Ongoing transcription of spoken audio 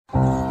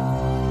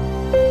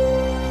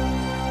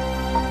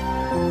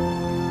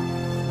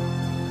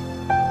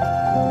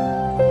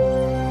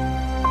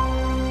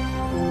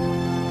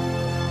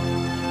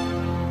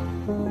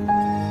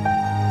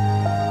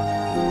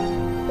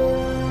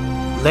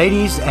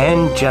Ladies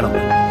and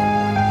gentlemen,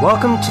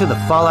 welcome to the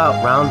Fallout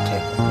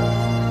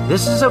Roundtable.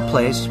 This is a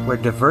place where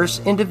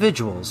diverse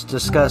individuals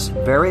discuss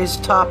various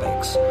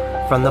topics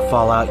from the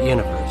Fallout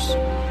universe.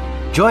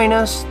 Join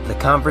us, the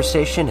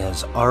conversation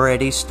has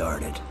already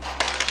started.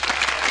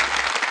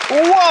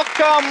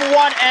 Welcome,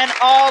 one and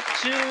all,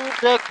 to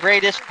the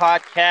greatest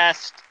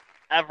podcast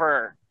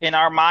ever in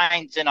our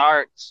minds and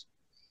hearts.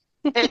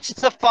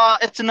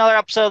 It's another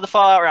episode of the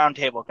Fallout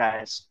Roundtable,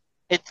 guys.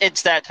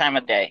 It's that time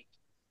of day,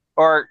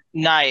 or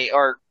night,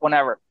 or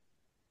whenever.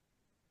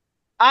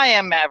 I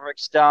am Maverick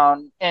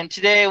Stone, and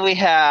today we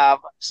have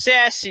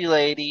Sassy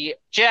Lady,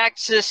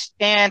 Jaxus,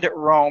 and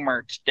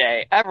Romer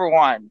today.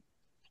 Everyone,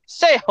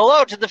 say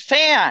hello to the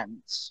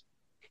fans.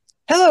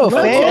 Hello,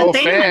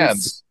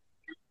 fans.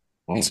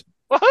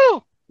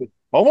 Woohoo!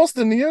 Almost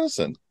in the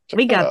unison.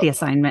 We got the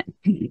assignment.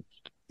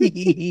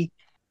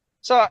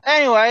 So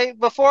anyway,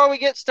 before we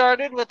get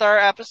started with our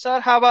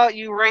episode, how about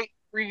you rate,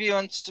 review,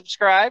 and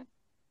subscribe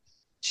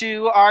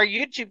to our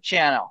YouTube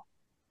channel?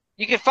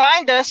 You can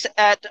find us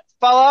at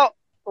Fallout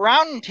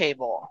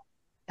Roundtable.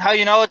 How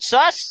you know it's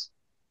us?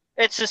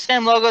 It's the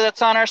same logo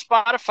that's on our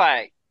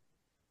Spotify.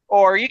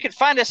 Or you can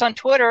find us on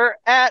Twitter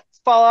at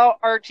Fallout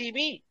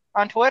RTB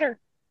on Twitter,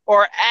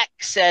 or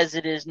X as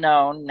it is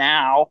known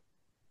now.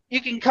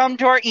 You can come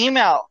to our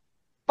email,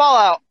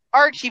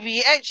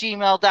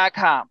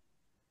 falloutrtb@gmail.com.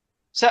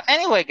 So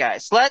anyway,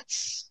 guys,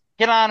 let's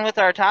get on with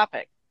our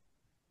topic.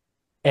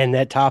 And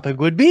that topic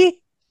would be?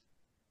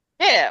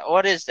 Yeah,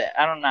 what is that?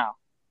 I don't know.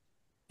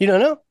 You don't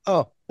know?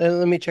 Oh,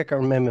 let me check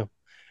our memo.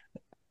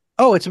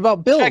 Oh, it's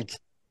about builds.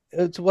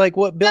 It's like,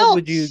 what build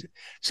would you?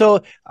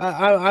 So,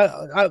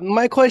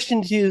 my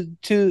question to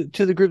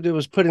the group that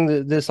was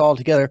putting this all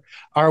together: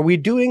 are we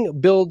doing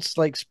builds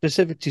like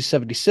specific to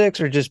 76,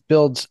 or just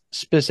builds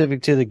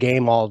specific to the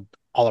game all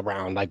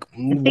around, like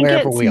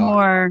wherever we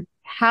are? More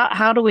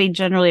how do we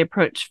generally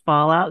approach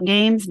Fallout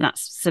games, not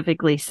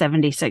specifically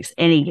 76,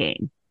 any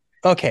game?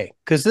 Okay,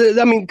 because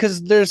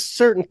there's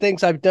certain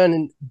things I've done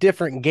in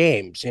different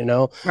games,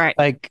 Right?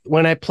 Like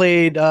when I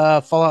played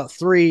Fallout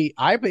 3,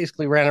 I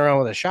basically ran around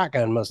with a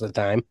shotgun most of the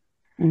time,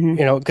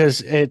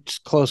 because it's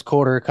close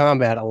quarter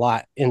combat a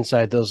lot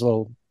inside those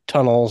little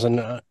tunnels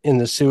and in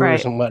the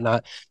sewers and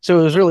whatnot. So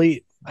it was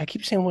really, I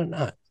keep saying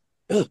whatnot.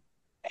 Ugh,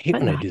 I hate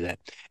when I do that.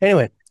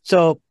 Anyway,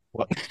 so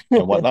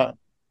whatnot.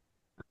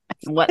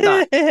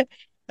 Whatnot.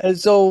 And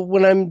so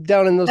when I'm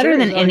down in those better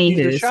areas, than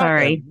anywho,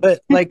 sorry.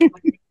 But like,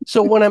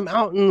 so when I'm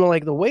out in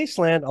like the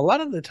wasteland, a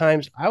lot of the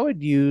times I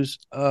would use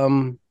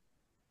what's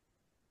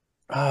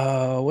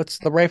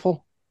the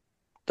rifle?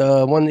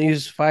 The one that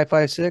uses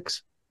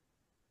 5.56,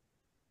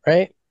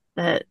 right?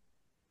 We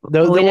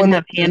one didn't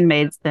have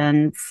handmaids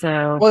then,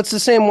 so well, it's the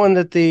same one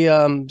that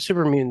the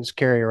super mutants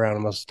carry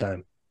around most of the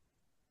time.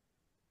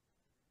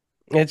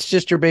 It's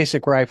just your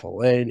basic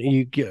rifle, and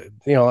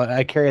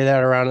I carry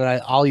that around, and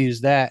I'll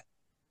use that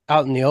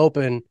out in the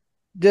open,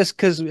 just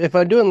because if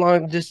I'm doing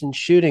long distance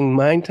shooting,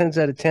 9 times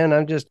out of 10,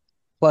 I'm just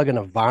plugging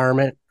a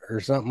varmint or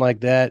something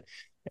like that.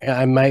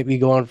 I might be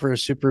going for a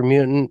super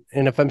mutant,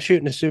 and if I'm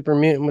shooting a super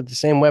mutant with the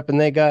same weapon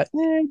they got,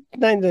 9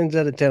 times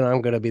out of 10, I'm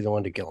going to be the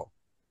one to kill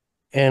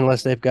them,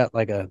 unless they've got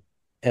like a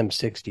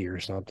M60 or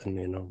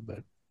something,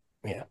 But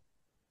yeah.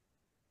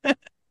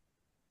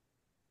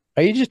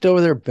 Are you just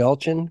over there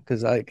belching?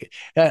 Because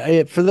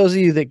for those of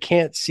you that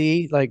can't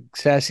see, like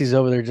Sassy's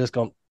over there just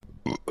going.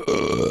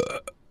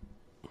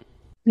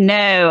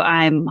 No,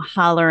 I'm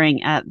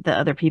hollering at the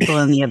other people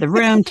in the other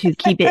room to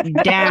keep it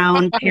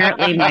down.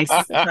 Apparently, my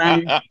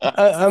son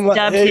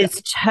stubbed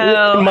his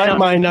toe. In my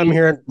mind, I'm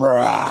hearing.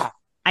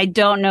 I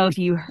don't know if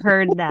you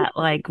heard that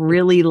like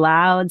really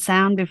loud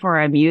sound before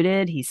I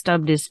muted. He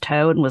stubbed his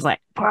toe and was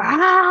like,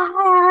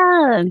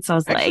 and so I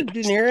was like,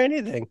 didn't hear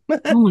anything.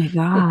 Oh my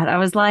God. I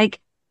was like,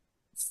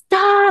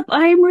 stop,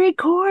 I'm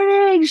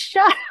recording.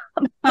 Shut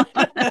up.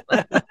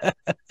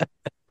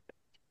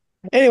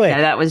 Anyway,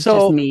 that was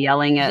just me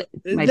yelling at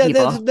my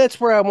people. That's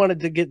where I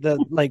wanted to get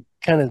the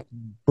kind of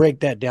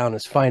break that down,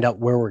 is find out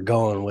where we're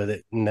going with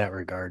it in that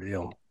regard.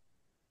 Of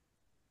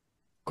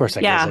course,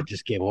 I guess I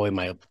just gave away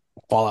my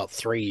Fallout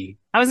 3.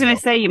 I was going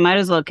to say you might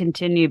as well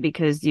continue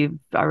because you've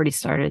already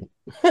started.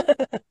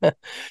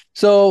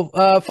 So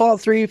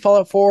Fallout 3,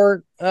 Fallout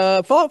 4,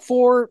 Fallout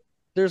 4.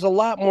 There's a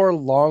lot more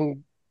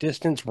long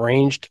distance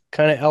ranged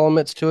kind of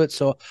elements to it.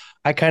 So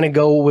I kind of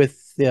go with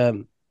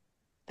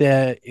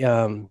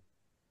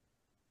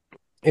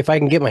if I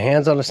can get my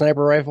hands on a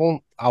sniper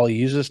rifle, I'll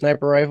use a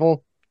sniper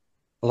rifle.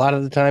 A lot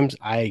of the times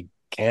I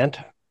can't.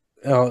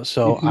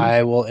 So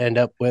I will end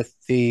up with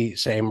the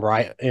same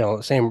rifle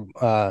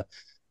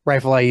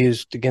I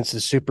used against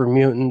the super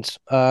mutants.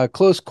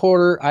 Close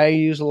quarter, I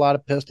use a lot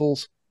of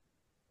pistols,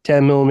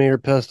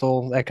 10mm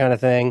pistol, that kind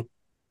of thing.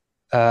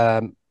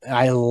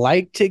 I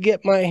like to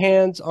get my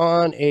hands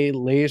on a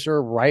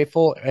laser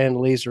rifle and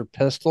laser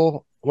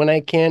pistol when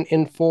I can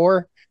in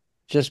 4.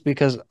 Just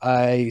because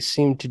I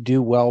seem to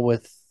do well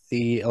with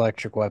the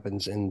electric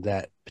weapons in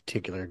that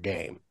particular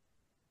game.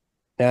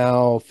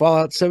 Now,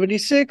 Fallout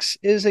 76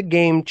 is a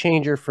game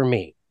changer for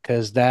me,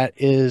 because that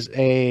is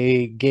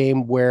a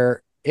game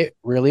where it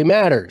really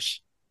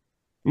matters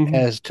Mhm.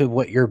 as to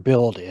what your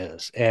build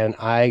is. And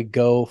I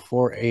go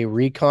for a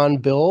recon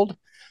build.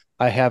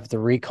 I have the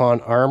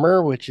recon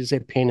armor, which is a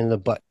pain in the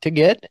butt to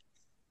get.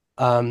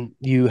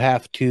 You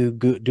have to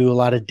do a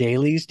lot of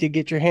dailies to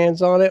get your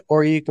hands on it,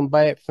 or you can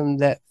buy it from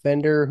that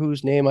vendor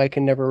whose name I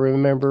can never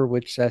remember,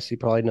 which Sassy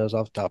probably knows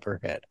off the top of her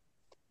head.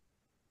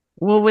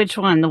 Well, which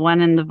one? The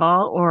one in the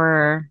vault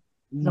or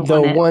the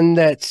The one at one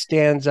that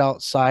stands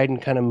outside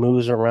and kind of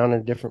moves around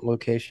in different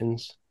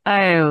locations.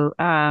 oh,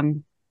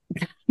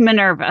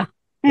 Minerva.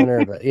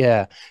 Minerva,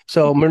 yeah.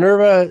 So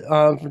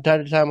Minerva, from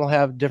time to time, will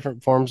have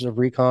different forms of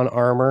recon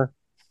armor,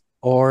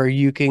 or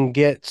you can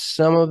get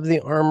some of the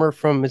armor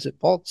from, is it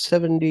Vault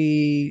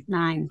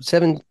 9.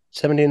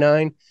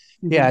 79?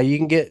 Yeah, Mhm. you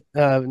can get,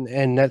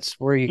 and that's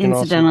where you can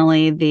also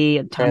Incidentally, the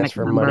atomic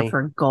transfer number money.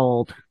 for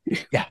gold.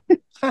 Yeah.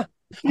 Huh.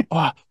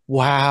 Oh,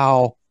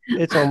 wow.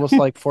 It's almost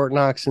like Fort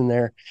Knox in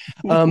there.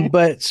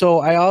 But so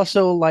I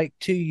also like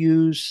to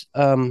use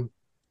the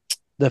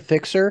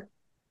Fixer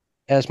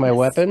as my Yes.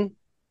 weapon,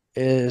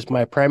 is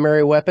my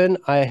primary weapon.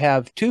 I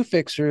have two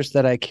Fixers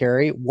that I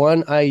carry.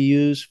 One I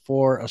use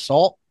for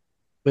assault,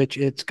 which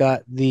it's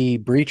got the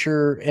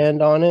breacher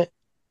end on it,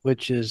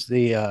 which is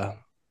the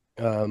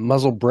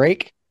muzzle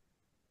brake,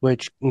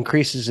 which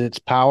increases its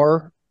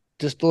power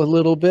just a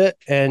little bit,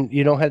 and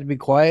you don't have to be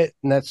quiet.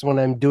 And that's when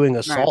I'm doing Right.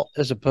 assault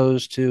as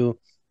opposed to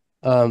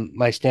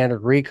my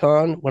standard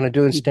recon. When I'm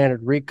doing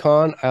standard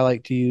recon, I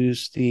like to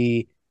use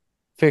the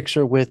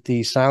Fixer with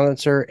the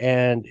silencer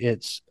and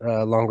its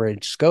long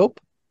range scope.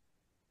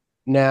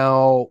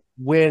 Now,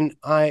 when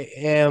I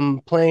am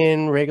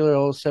playing regular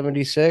old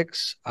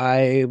 76,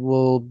 I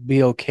will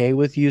be okay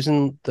with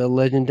using the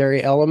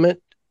legendary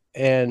element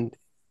and,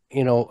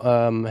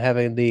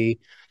 having the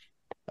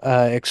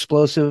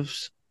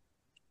explosive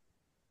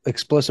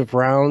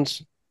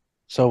rounds.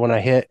 So when I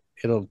hit,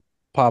 it'll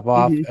pop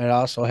off. Mhm. And I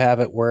also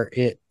have it where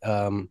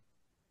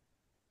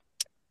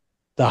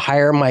the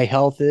higher my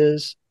health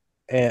is,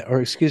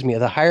 or excuse me,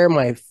 the higher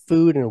my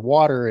food and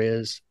water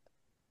is,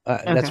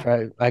 Okay. that's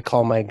why I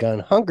call my gun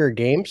Hunger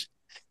Games,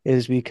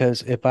 is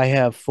because if I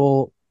have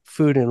full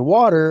food and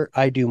water,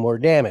 I do more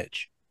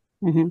damage.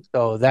 Mhm.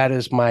 So that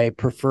is my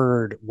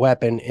preferred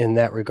weapon in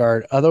that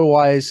regard.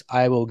 Otherwise,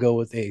 I will go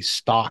with a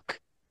stock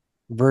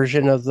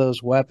version of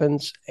those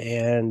weapons,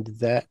 and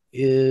that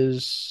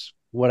is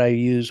what I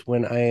use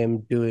when I am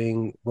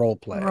doing role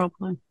play, Role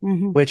play.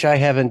 Mhm. which I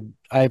haven't,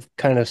 I've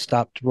kind of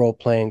stopped role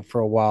playing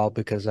for a while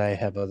because I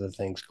have other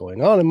things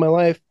going on in my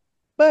life.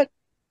 But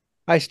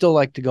I still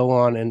like to go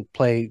on and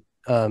play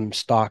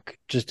stock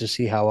just to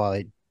see how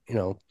I,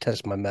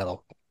 test my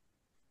metal.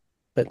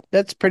 But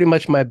that's pretty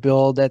much my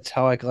build. That's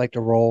how I like to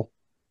roll.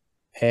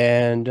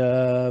 And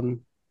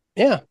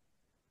yeah,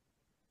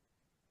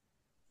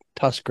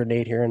 toss a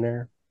grenade here and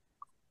there.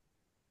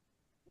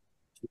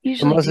 But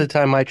Usually most of do. the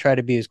time, I try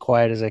to be as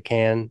quiet as I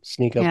can,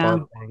 sneak up Yeah.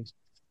 on things.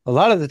 A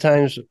lot of the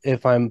times,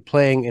 if I'm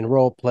playing in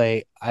role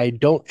play, I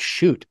don't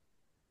shoot.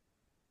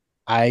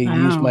 I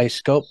use Oh. my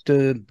scope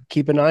to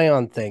keep an eye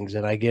on things,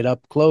 and I get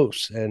up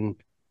close. And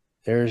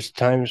there's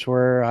times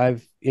where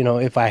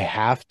if I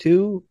have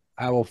to,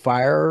 I will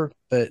fire.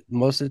 But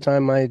most of the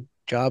time, my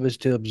job is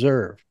to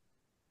observe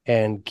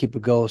and keep a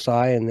close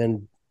eye, and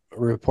then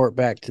report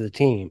back to the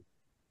team.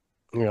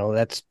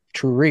 That's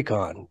true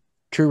recon.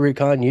 True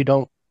recon, you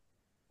don't.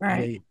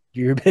 Right.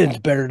 It's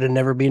better to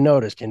never be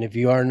noticed, and if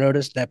you are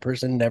noticed, that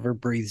person never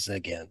breathes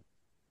again.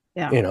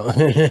 Yeah. You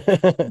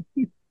know.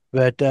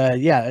 But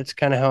yeah, it's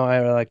kind of how I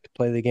like to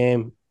play the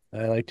game.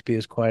 I like to be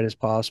as quiet as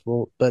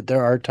possible, but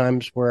there are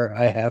times where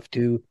I have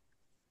to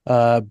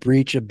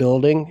breach a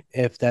building.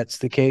 If that's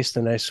the case,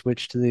 then I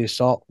switch to the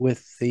assault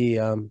with the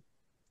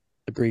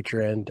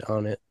breacher end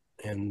on it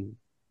and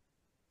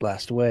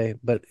blast away.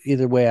 But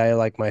either way, I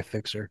like my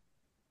fixer.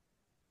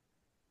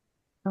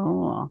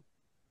 Cool.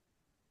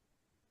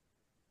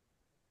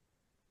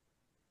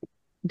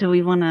 Do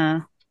we want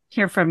to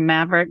hear from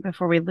Maverick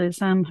before we lose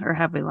him, or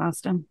have we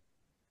lost him?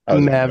 I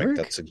was going to make that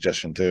Maverick.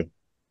 suggestion too.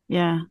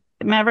 Yeah.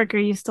 Maverick, are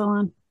you still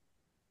on?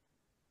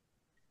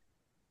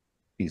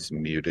 He's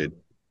muted.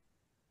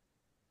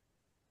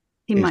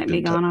 He He's might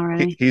be been gone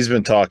already. he's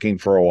been talking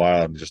for a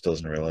while and just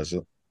doesn't realize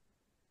it.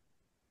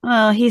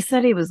 Well, he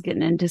said he was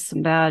getting into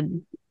some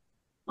bad,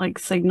 like,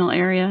 signal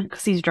area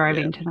because he's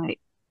driving tonight.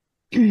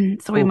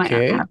 So we might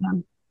not Okay. have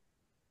him.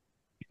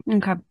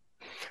 Okay.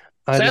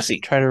 I Sassy.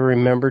 just try to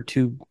remember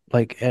to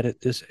edit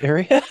this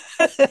area.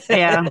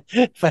 Yeah.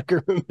 If I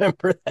can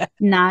remember that.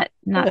 Not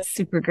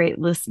super great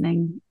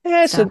listening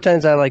Yeah, stuff.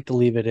 sometimes I like to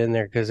leave it in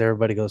there because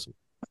everybody goes,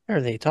 "What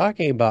are they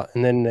talking about?"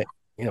 And then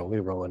we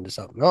roll into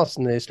something else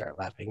and they start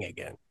laughing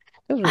again.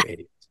 Those are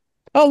idiots.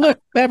 Oh,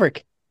 look,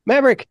 Maverick.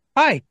 Maverick,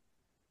 hi.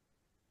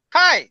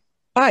 Hi.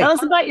 Hi. Tell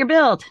us about your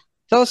build.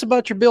 Tell us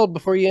about your build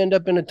before you end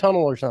up in a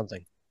tunnel or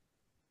something.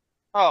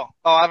 Oh,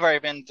 I've already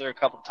been through a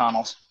couple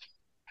tunnels.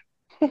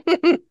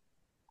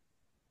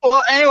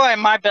 Well, anyway,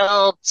 my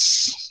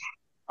builds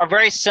are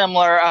very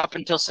similar up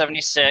until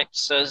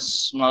 76,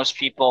 as most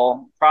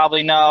people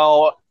probably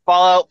know.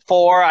 Fallout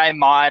 4, I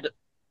mod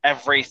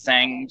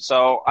everything.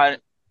 So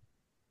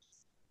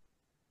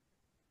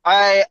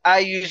I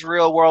use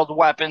real world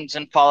weapons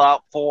in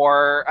Fallout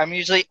 4. I'm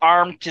usually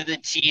armed to the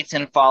teeth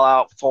in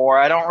Fallout 4.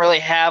 I don't really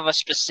have a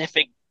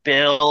specific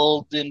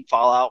build in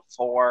Fallout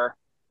 4.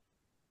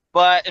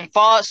 But in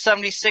Fallout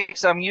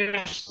 76, I'm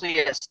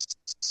usually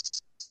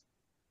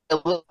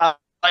I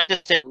like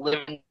to say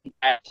living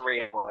at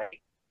 3 away.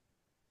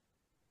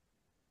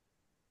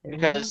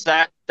 Because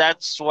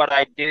that's what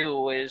I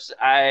do is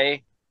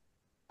I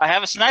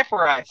have a sniper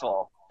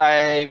rifle.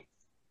 I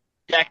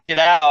decked it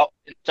out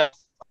and stuff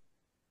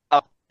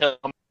up to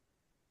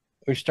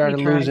We started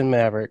tried. losing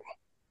Maverick.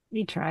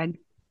 We tried.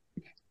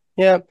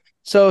 Yeah.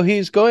 So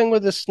he's going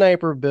with a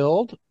sniper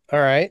build. All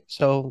right.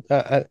 So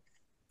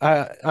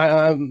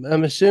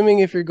I'm assuming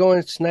if you're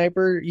going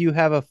sniper, you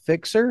have a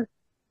fixer.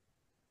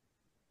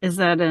 Is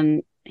that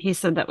in? He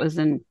said that was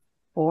in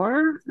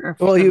 4 or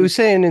Well, he 7? was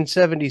saying in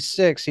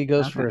 76 he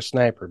goes for Okay. a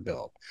sniper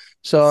build.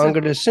 So I'm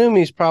going to assume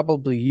he's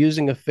probably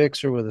using a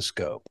fixer with a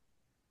scope.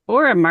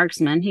 Or a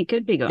marksman. He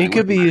could be going. He could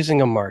with be mark-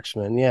 using a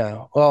marksman.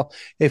 Yeah. Well,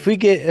 if we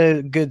get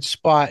a good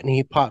spot and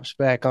he pops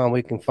back on,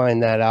 we can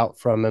find that out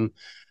from him.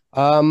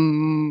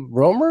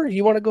 Romer,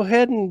 you want to go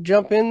ahead and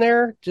jump in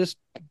there? Just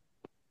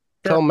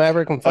tell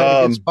Maverick and find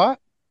a good spot.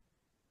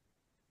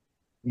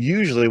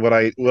 Usually what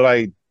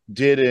I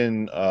did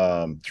in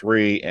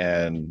 3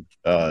 and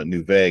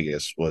New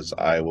Vegas was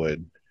I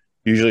would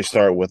usually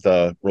start with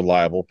a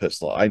reliable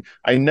pistol.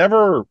 I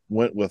never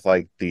went with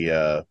like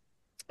the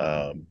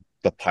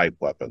pipe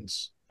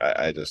weapons.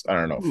 I just I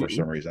don't know, for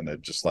some reason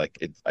it just like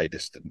it I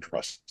just didn't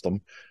trust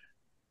them,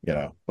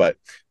 But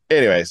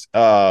anyways,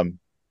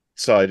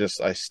 so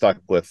I stuck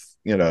with,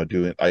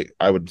 doing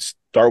I would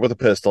start with a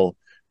pistol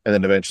and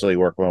then eventually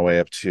work my way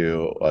up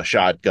to a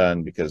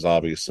shotgun, because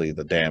obviously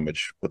the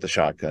damage with the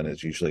shotgun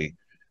is usually,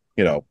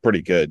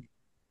 pretty good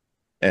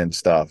and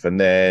stuff. And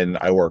then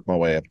I work my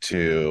way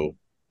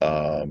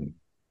um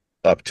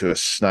up to a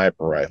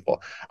sniper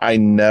rifle. I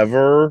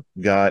never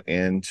got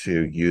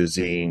into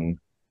using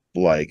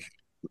like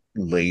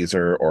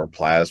laser or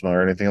plasma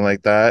or anything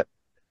like that.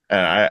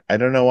 And I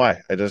don't know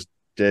why. I just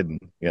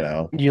didn't, You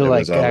it like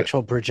was always,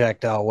 actual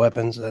projectile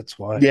weapons. That's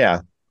why.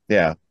 yeah,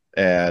 yeah.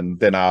 And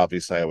then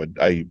obviously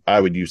I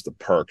would use the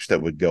perks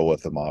that would go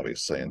with them,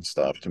 obviously, and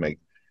stuff to make,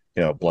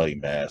 bloody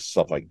mess,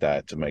 stuff like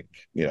that, to make,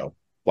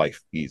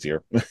 life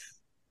easier.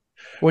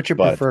 What's your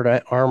But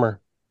preferred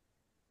armor?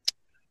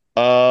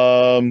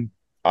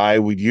 I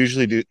would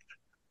usually do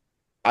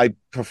I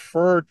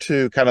prefer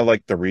to kind of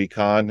like the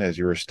recon, as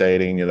you were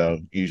stating,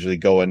 usually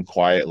go in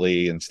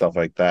quietly and stuff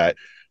like that.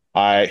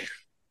 I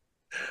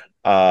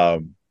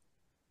um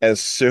as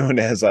soon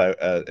as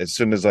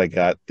I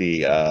got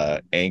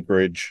the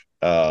Anchorage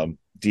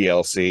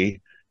DLC,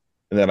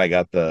 and then I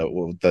got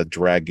the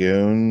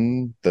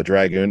Dragoon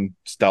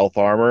stealth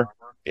armor.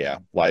 Yeah,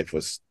 life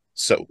was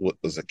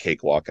a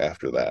cakewalk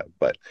after that.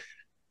 But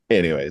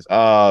anyways,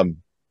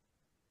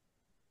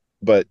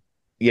 but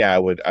yeah, I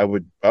would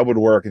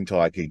work until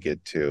I could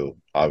get to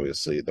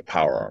obviously the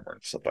power armor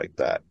and stuff like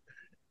that.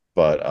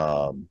 But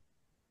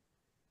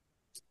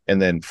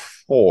and then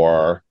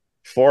four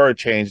I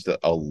changed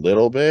a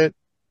little bit,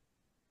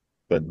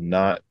 but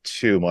not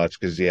too much,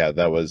 because yeah,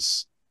 that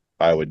was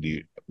I would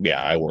do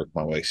yeah, I worked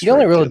my way The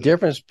only straight real to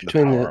difference the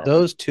between power armor.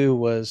 those two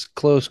was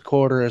close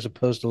quarter as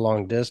opposed to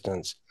long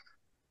distance.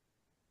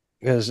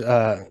 Because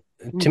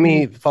to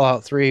me,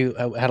 Fallout 3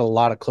 had a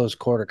lot of close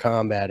quarter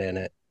combat in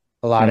it,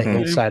 a lot of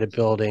Mhm. inside of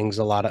buildings,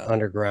 a lot of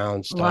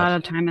underground A lot stuff.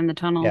 of time in the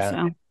tunnel. Yeah.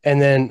 So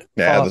And then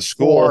Yeah, the Fallout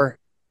school. 4,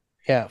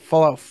 yeah,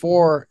 Fallout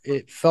 4,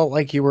 it felt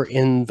like you were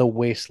in the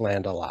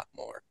wasteland a lot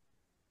more.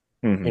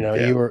 Yeah.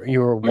 You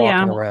were walking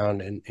Yeah.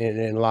 around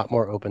in a lot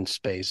more open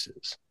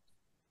spaces.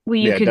 well,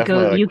 you Yeah, could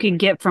definitely, like, you could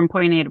get from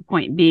point A to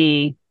point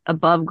B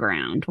above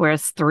ground,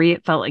 whereas 3,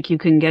 it felt like you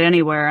couldn't get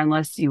anywhere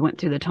unless you went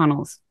through the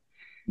tunnels,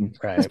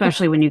 Right.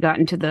 especially when you got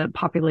into the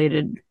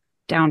populated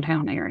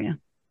downtown area.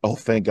 oh,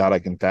 thank God I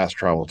can fast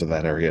travel to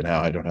that area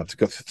now. I don't have to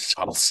go through the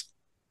tunnels.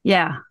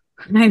 Yeah,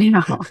 I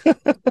know.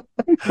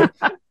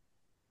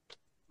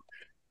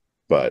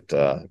 But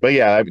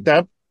yeah,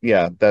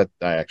 that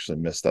I actually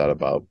missed that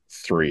about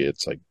 3.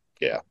 It's like,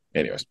 yeah.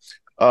 Anyways,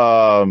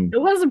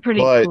 It was a pretty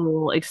but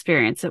cool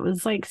experience. It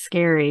was like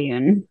scary,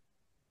 and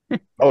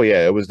oh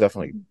yeah, it was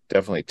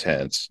definitely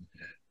tense.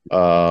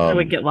 I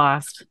would get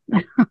lost.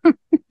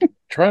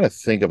 Trying to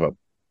think of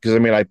because I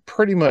mean, I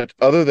pretty much,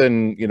 other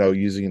than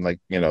using like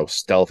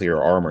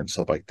stealthier armor and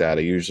stuff like that,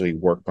 I usually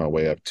work my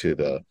way up to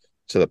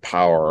the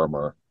power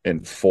armor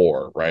in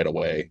 4 right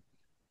away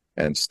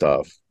and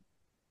stuff.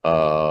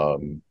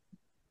 Trying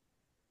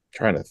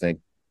to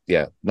think.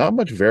 Yeah, not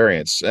much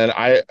variance. And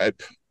I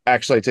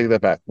actually, I take that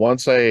back.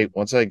 Once I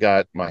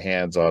got my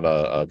hands on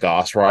a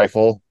Gauss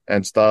rifle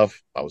and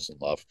stuff, I was in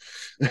love.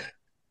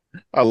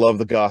 I love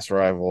the Gauss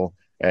rifle,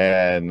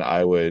 and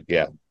I would,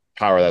 yeah,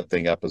 power that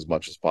thing up as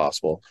much as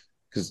possible,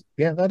 because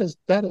yeah, that is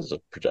a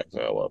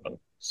projectile weapon.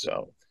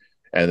 So,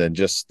 and then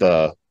just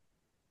the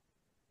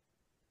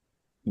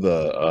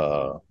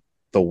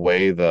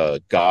way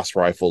the Gauss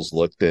rifles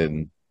looked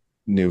in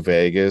New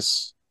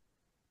Vegas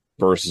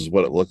versus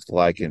what it looked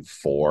like in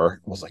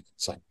 4. I was like,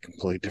 it's like a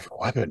completely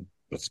different weapon.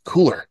 It's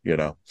cooler,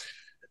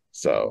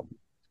 So,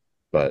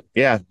 but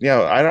yeah,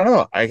 I don't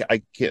know.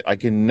 I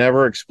can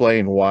never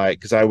explain why,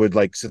 because I would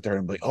like sit there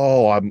and be like,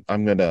 oh, I'm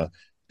gonna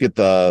get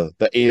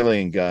the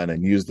alien gun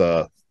and use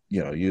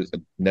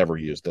never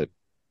used it.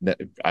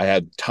 I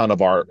had ton of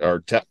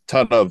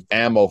ton of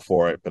ammo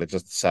for it, but it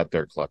just sat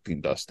there collecting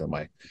dust in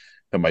my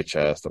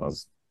chest, and I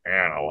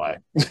don't know why.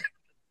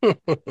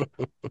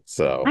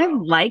 So I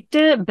liked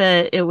it,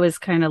 but it was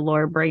kind of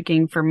lore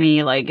breaking for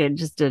me. Like it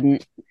just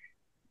didn't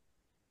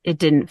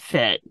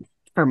fit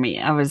for me.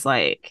 I was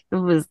like, it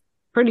was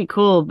pretty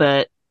cool,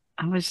 but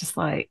I was just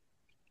like,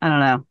 I don't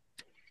know.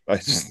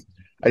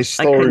 I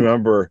still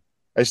remember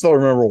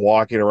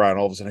walking around,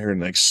 all of a sudden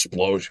hearing an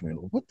explosion.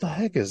 What the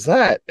heck is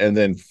that? And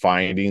then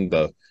finding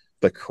the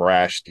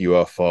crashed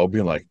UFO,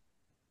 being like,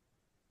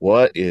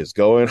 what is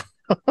going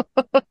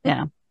on?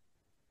 Yeah.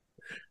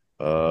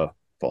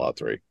 Fallout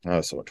 3. That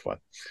was so much fun.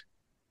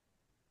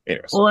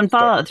 Anyways, well, in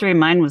Fallout 3,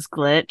 mine was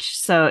glitched,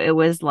 so it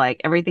was like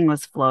everything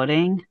was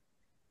floating.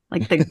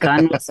 Like the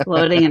gun was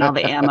floating and all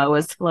the ammo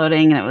was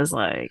floating, and it was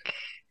like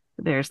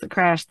there's the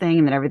crash thing,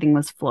 and then everything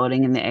was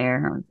floating in the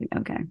air. I was like,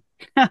 okay.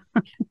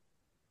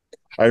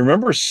 I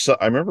remember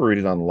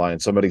reading online,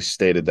 somebody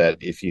stated that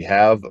if you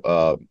have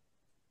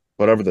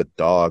whatever the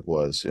dog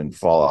was in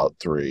Fallout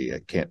 3, I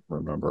can't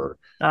remember.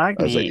 Dog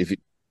meat.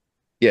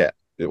 Like,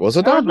 it was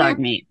a dog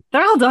meat.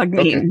 They're all dog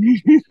meat.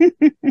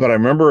 Okay. But I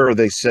remember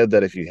they said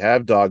that if you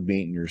have dog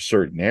meat in your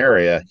certain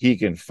area, he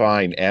can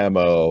find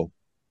ammo,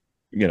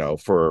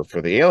 for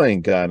the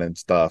alien gun and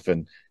stuff,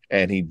 and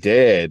he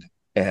did,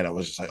 and I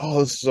was just like, oh,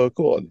 this is so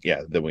cool. And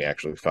yeah, then we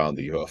actually found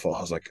the UFO.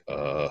 I was like,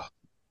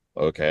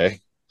 okay,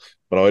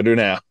 what do I do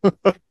now?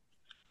 but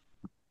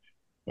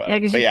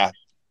yeah,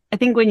 I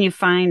think when you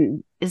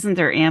find, isn't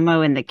there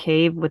ammo in the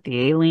cave with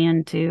the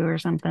alien too, or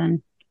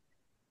something?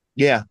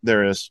 Yeah,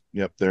 there is.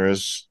 Yep, there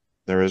is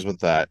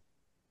with that.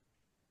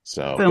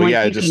 So but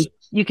yeah,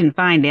 you can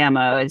find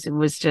ammo. It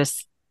was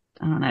just,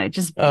 I don't know, it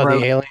just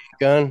broke. The alien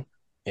gun.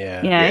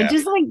 Yeah. It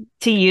just like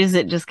to use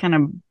it just kind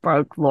of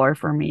broke lore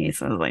for me.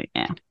 So I was like,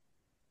 yeah.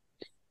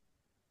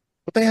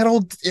 But they had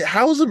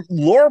how is it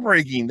lore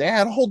breaking? They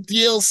had a whole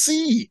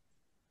DLC.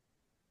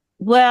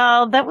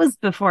 Well, that was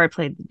before I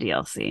played the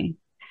DLC.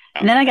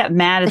 And then I got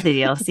mad at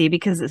the DLC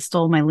because it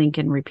stole my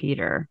Lincoln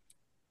repeater.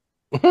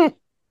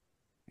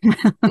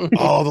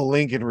 Oh, the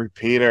Lincoln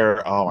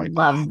repeater. Oh my god.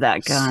 Loved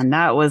that gun.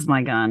 That was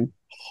my gun.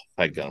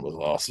 That gun was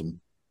awesome.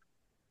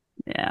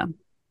 Yeah.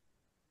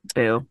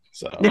 Boo.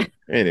 So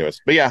anyways,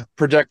 but yeah,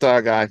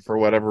 projectile guy for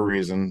whatever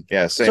reason.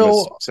 Yeah,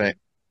 same.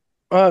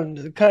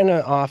 Kind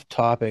of off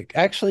topic.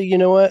 Actually, you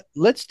know what?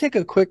 Let's take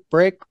a quick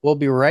break. We'll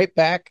be right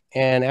back,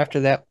 and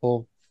after that,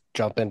 we'll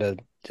jump into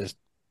just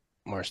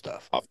more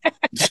stuff.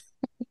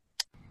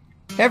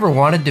 Ever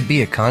wanted to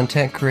be a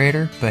content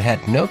creator but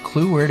had no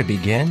clue where to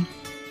begin?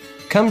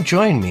 Come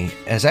join me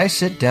as I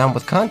sit down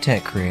with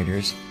content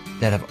creators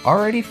that have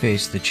already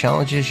faced the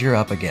challenges you're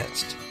up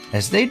against,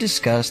 as they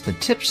discuss the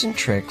tips and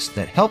tricks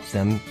that help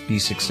them be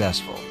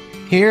successful.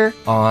 Here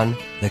on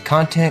The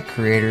Content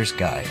Creator's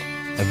Guide,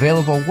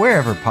 available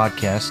wherever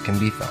podcasts can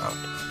be found.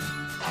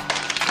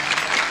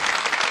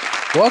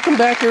 Welcome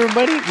back,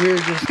 everybody. We're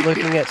just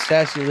looking at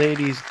Sassy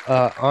Lady's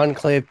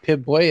Enclave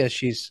Pip-Boy as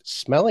she's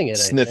smelling it.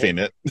 Sniffing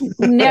it.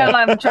 No,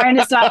 I'm trying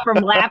to stop from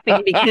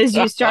laughing because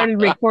you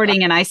started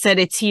recording and I said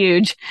it's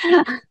huge.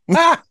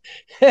 That's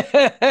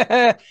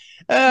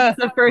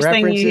the first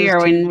thing you hear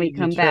when we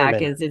come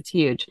back is it's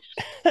huge.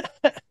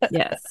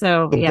 Yeah.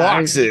 So the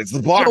boxes.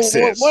 So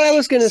what I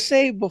was going to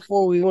say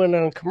before we went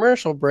on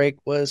commercial break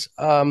was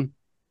I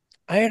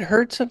had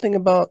heard something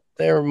about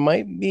there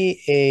might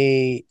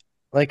be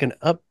an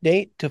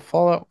update to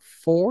Fallout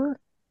 4,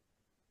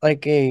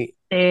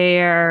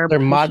 they're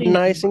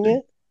modernizing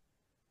it.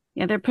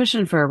 Yeah, they're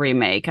pushing for a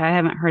remake. I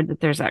haven't heard that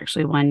there's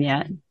actually one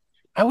yet.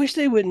 I wish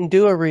they wouldn't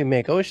do a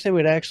remake. I wish they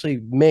would actually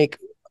make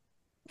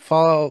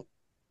Fallout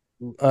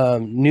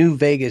New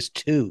Vegas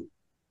 2.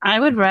 I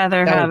would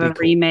rather have a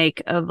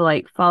remake of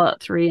like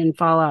Fallout 3 and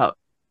Fallout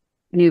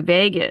New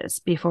Vegas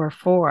before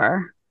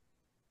 4.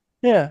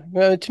 Yeah,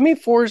 to me,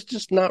 4 is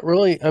just not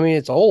really. I mean,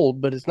 it's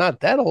old, but it's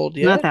not that old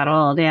yet. Not that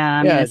old, yeah.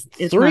 I mean,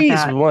 it's 3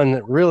 is one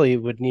that really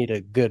would need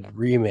a good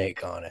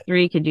remake on it.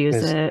 3 could use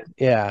it.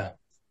 Yeah.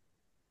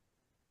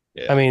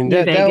 I mean,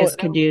 New Vegas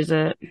could use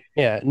it.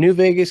 Yeah, New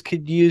Vegas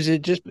could use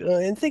it. Just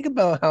and think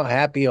about how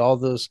happy all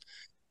those,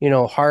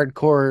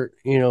 hardcore,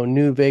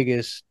 New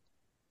Vegas,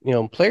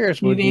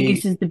 players would be. New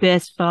Vegas is the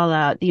best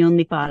Fallout, the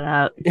only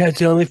Fallout. Yeah, it's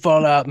the only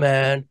Fallout,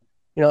 man.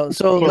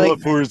 So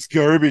Fallout 4 is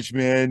garbage,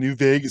 man. New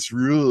Vegas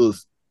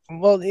rules.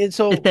 Well, it's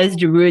so it does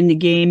to ruin the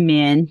game,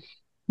 man.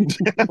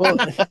 Well,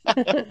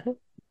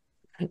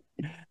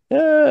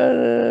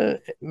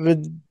 but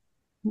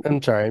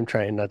I'm sorry, I'm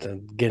trying not to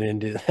get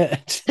into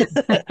that.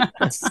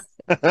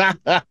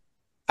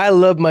 I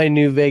love my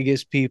New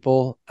Vegas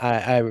people.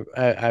 I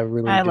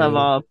really I love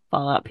all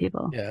Fallout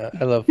people. Yeah,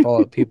 I love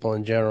Fallout people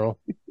in general.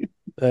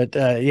 But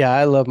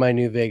I love my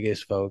New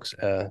Vegas folks.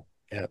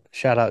 Yeah,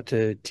 shout out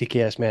to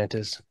TKS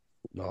Mantis.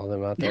 all of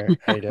them out there.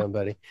 How you doing,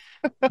 buddy?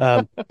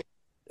 Um,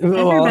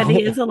 Everybody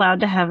well, is allowed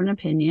to have an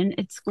opinion.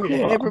 It's cool.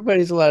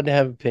 everybody's allowed to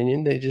have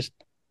opinion. They just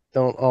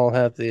don't all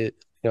have the,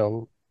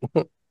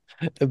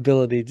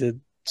 ability to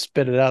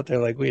spit it out there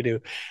like we do.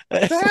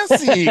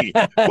 Sassy,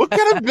 what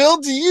kind of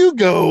build do you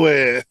go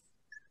with?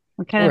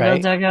 What kind of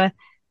build do I go with?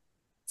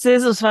 So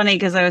this was funny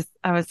because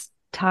I was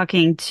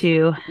talking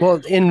to.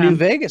 Well, in New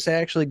Vegas, I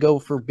actually go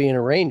for being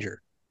a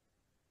ranger.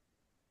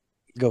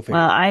 Go figure.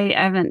 Well, I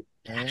haven't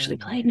actually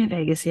played New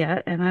Vegas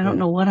yet, and I don't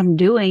know what I'm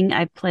doing.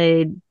 I've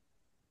played.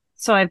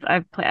 So I've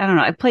played. I don't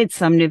know. I've played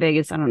some New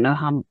Vegas. I don't know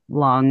how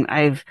long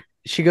I've.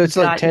 She goes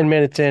like 10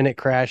 minutes in, it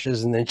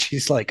crashes, and then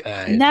she's like,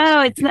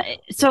 no, it's not.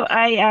 So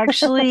I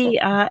actually,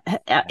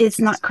 it's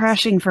not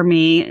crashing for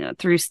me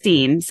through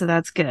Steam, so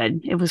that's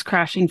good. It was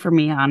crashing for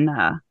me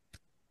on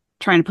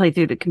trying to play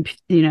through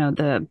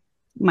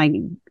my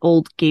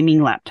old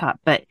gaming laptop,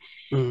 but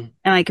and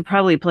I could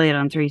probably play it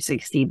on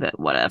 360, but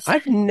whatever.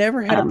 I've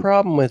never had a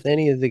problem with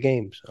any of the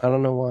games. I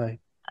don't know why.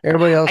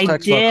 Everybody else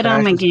talks about did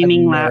on my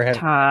gaming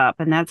laptop,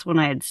 and that's when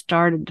I had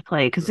started to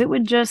play because it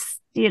would just,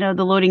 the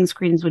loading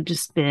screens would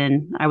just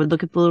spin. I would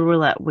look at the little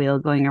roulette wheel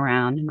going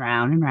around and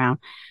round and round.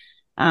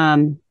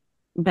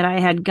 But I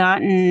had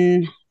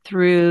gotten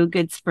through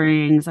Good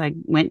Springs. I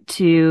went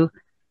to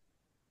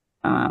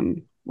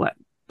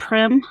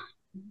Prim,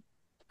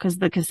 because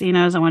the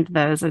casinos, I went to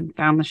those and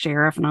found the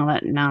sheriff and all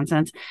that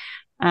nonsense.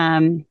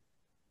 I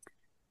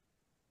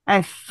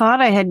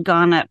thought I had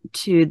gone up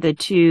to the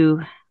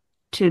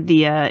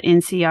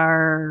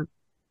NCR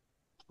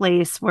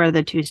place where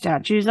the two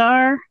statues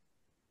are.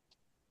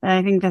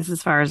 I think that's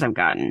as far as I've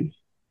gotten.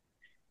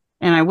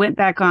 And I went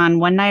back on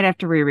one night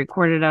after we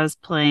recorded. I was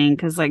playing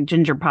because like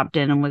Ginger popped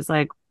in and was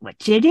like,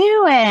 "What you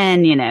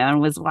doing?"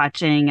 And was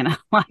watching. And I'm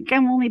like,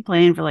 "I'm only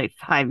playing for like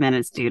 5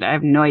 minutes, dude. I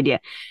have no idea,"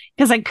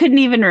 because I couldn't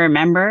even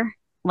remember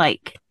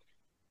like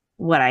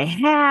what I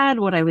had,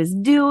 what I was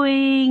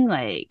doing,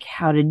 like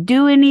how to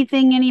do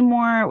anything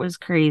anymore. It was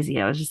crazy.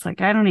 I was just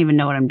like, I don't even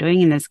know what I'm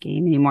doing in this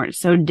game anymore. It's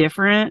so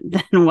different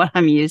than what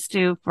I'm used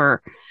to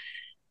for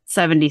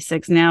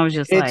 76 now. It's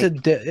just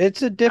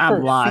it's a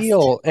different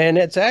feel, and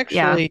it's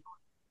actually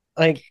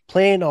like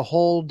playing a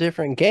whole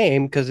different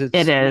game because it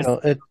is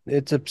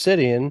it's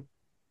Obsidian.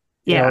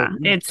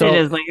 It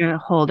is like a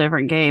whole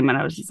different game, and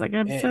I was just like,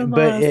 I'm so lost.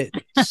 But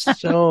it's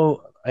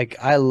so like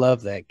I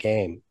love that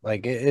game.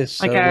 Like it is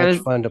so much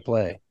fun to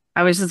play.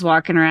 I was just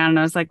walking around and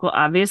I was like, well,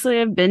 obviously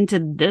I've been to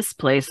this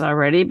place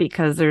already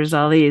because there's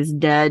all these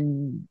dead,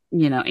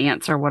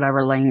 ants or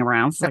whatever laying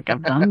around. So like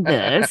I've done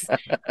this.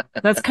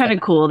 That's kind of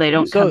cool. They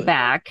don't come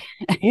back.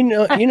 You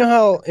know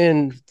how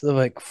in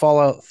the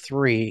Fallout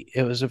 3,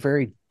 it was a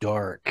very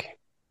dark,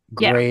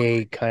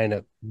 gray kind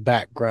of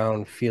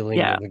background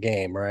feeling of the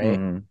game, right?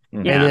 Mm-hmm.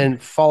 And then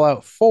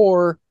Fallout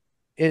 4,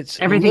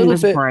 everything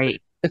was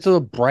bright. It's a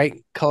little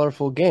bright,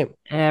 colorful game.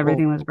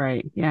 Everything was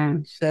bright. Yeah.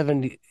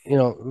 70,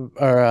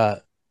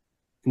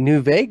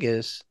 New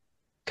Vegas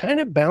kind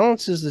of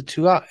balances the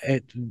two out.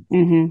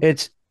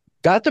 It's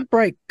got the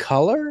bright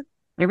color.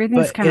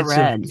 Everything's kind of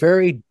red. It's a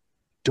very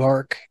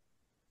dark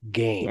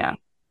game. Yeah.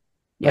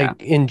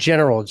 Like in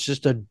general, it's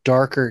just a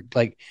darker,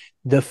 like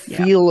the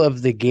feel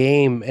of the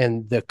game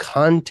and the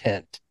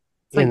content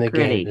in the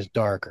game is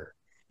darker.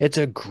 It's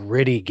a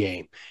gritty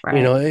game.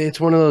 Right. It's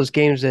one of those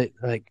games that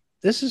like,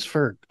 this is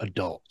for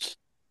adults.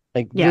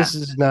 Like this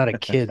is not a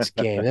kid's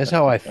game. That's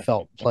how I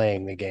felt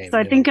playing the game. So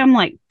I think I'm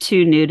like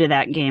too new to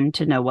that game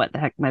to know what the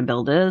heck my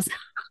build is.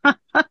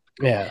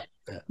 Yeah.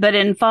 But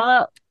in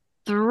Fallout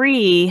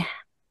 3,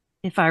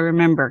 if I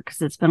remember,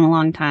 because it's been a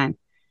long time,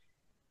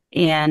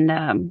 and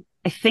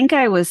I think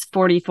I was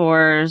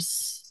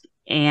 44s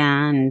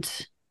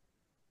and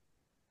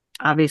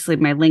obviously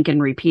my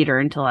Lincoln repeater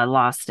until I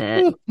lost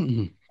it.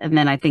 And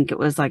then I think it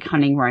was like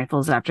hunting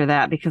rifles after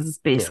that because it's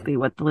basically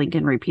what the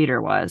Lincoln repeater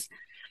was.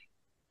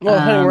 Well,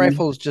 hunting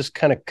rifles just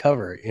kind of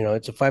cover it.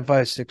 It's a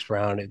 5.56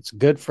 round. It's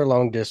good for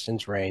long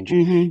distance range.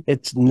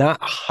 It's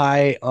not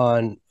high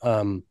on,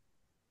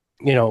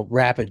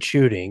 rapid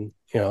shooting.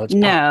 It's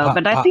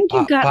but I think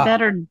you got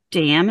better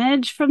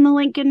damage from the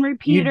Lincoln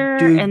repeater,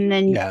 and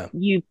then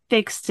you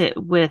fixed it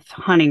with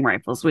hunting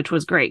rifles, which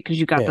was great because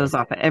you got those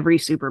off of every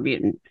super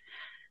mutant,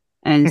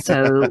 and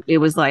so it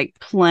was like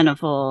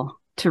plentiful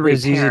to repair. It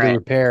was easy to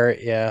repair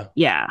it.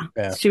 Yeah,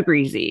 super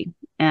easy.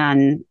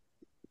 And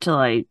till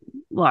I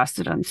lost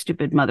it on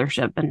stupid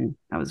Mothership, and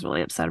I was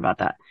really upset about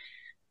that.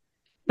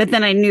 But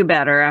then I knew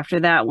better after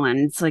that one.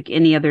 It's like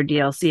any other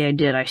DLC I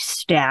did, I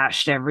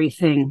stashed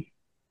everything,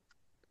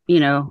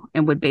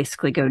 and would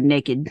basically go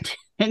naked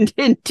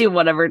into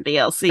whatever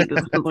DLC.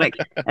 Because I was like,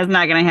 that's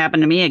not going to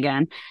happen to me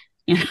again.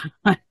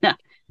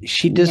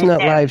 She does not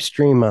live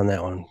stream on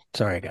that one.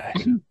 Sorry,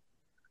 guys.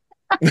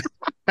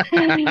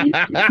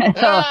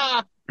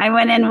 I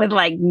went in with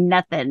like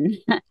nothing.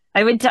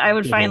 I would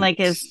find like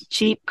his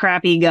cheap,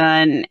 crappy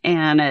gun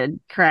and a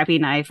crappy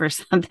knife or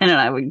something, and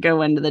I would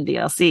go into the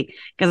DLC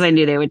because I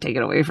knew they would take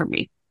it away from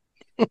me.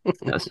 It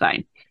was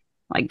fine.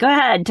 Like, go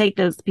ahead, take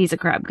this piece of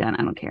crap gun.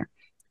 I don't care.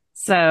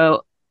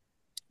 So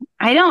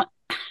and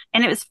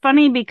it was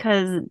funny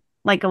because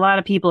like a lot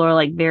of people are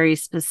like very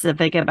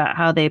specific about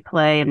how they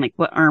play and like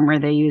what armor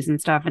they use and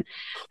stuff. And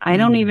I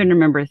don't even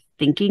remember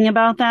thinking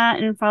about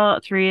that in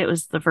Fallout 3. It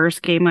was the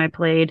first game I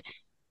played.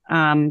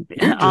 You're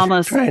just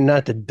Almost trying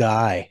not to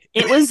die.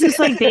 it was just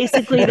like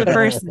basically the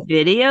first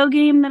video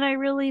game that I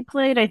really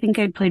played. I think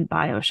I'd played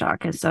BioShock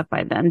and stuff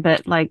by then,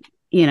 but like,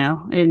 I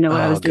didn't know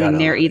what I was doing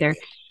there either.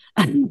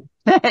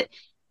 But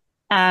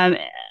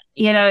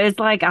it's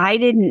like I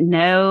didn't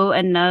know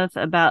enough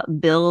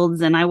about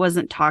builds and I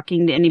wasn't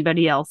talking to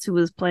anybody else who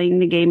was playing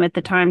the game at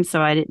the time,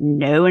 so I didn't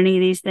know any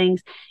of these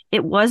things.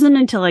 It wasn't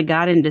until I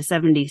got into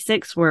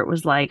 76 where it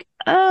was like,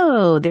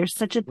 oh, there's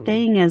such a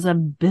thing as a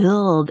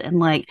build and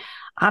like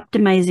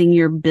optimizing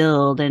your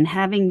build and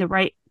having the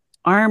right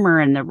armor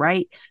and the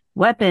right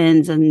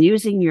weapons and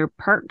using your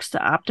perks to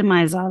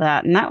optimize all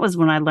that. And that was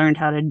when I learned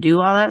how to do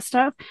all that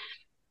stuff.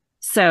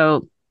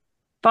 So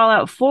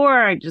Fallout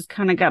 4, I just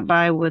kind of got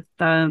by with,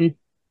 I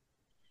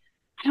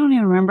don't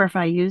even remember if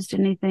I used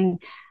anything.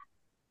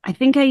 I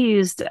think I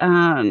used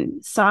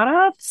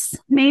sawed-offs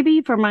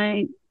maybe for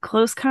my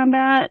close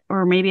combat,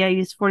 or maybe I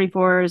used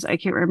 44s. I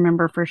can't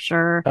remember for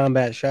sure.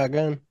 Combat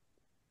shotgun?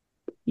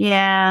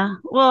 Yeah.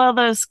 Well,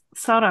 those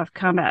sawed-off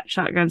combat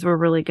shotguns were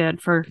really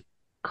good for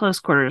close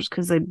quarters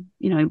because they,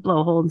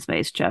 blow a hole in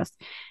somebody's chest.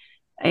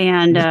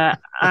 And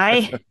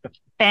I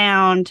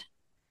found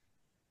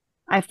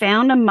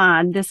a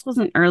mod. This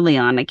wasn't early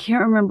on. I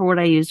can't remember what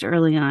I used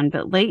early on,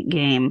 but late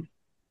game,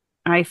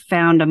 I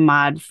found a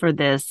mod for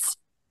this.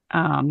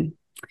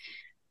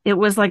 It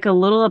was like a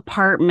little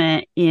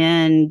apartment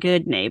in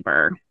Good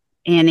Neighbor,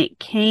 and it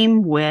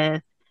came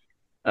with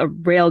a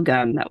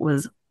railgun that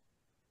was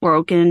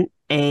broken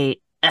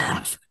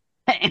AF.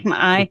 And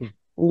I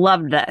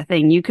loved that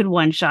thing. You could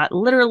one shot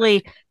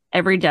literally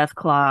every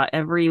Deathclaw,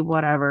 every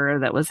whatever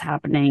that was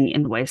happening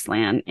in the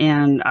Wasteland.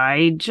 And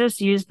I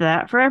just used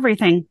that for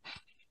everything.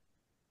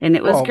 And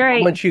it was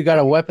great. Once you got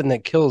a weapon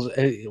that kills,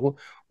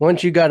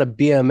 once you got a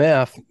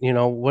BMF,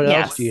 what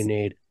else do you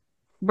need?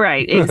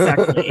 Right,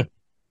 exactly.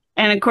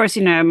 And of course,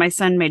 my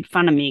son made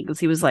fun of me because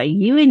he was like,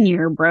 you and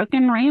your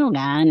broken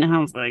railgun. And I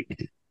was like,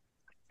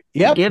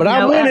 yep, but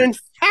I'm winning.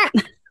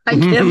 I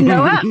give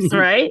no Fs,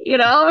 right?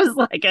 I was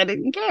like, I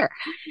didn't care.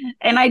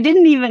 And I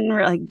didn't even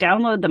like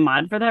download the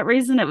mod for that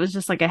reason. It was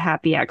just like a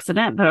happy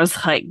accident, but I was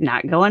like,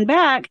 not going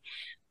back.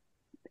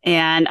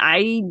 And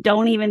I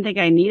don't even think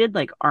I needed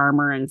like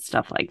armor and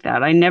stuff like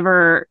that. I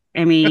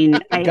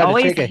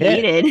always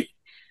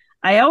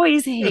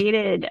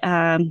hated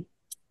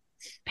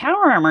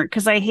power armor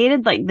because I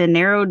hated like the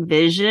narrowed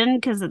vision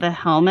because of the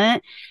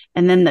helmet.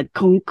 And then the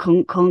clunk,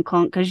 clunk, clunk,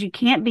 clunk, because you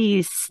can't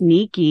be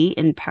sneaky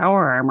in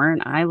power armor,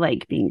 and I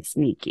like being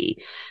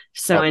sneaky.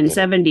 So in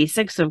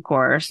 76, of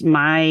course,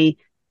 my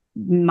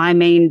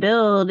main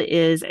build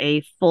is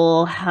a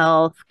full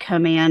health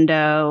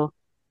commando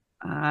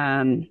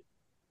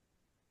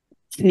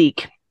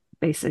sneak,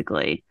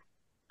 basically.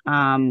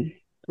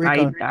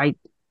 I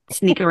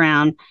sneak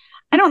around.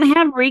 I don't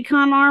have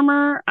recon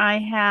armor. I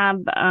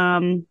have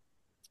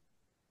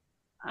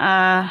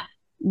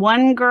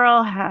one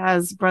girl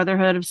has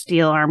Brotherhood of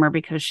Steel armor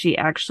because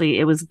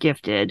it was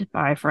gifted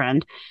by a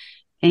friend.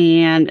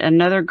 And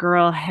another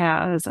girl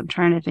has, I'm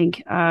trying to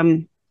think,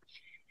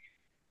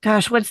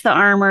 what's the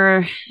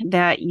armor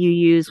that you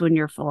use when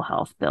you're full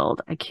health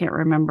build? I can't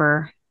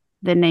remember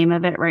the name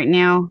of it right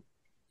now.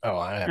 Oh,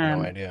 I have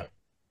no idea.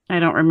 I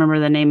don't remember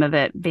the name of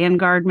it.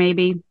 Vanguard,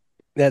 maybe?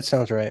 That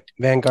sounds right.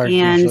 Vanguard.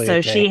 And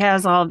so she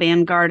has all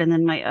Vanguard. And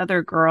then my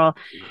other girl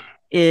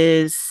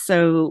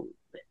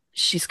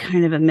she's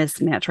kind of a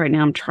mismatch right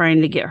now. I'm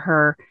trying to get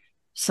her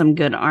some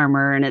good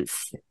armor, and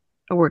it's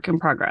a work in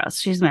progress.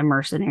 She's my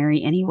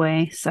mercenary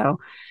anyway. So,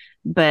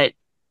 but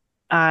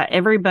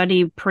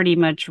everybody pretty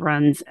much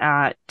runs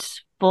at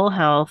full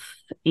health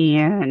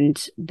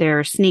and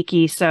they're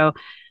sneaky. So,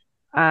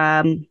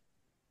 my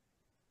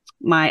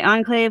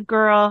Enclave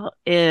girl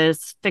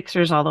is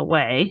fixers all the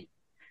way,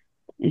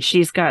 and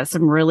she's got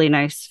some really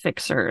nice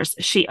fixers.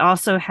 She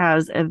also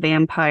has a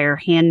vampire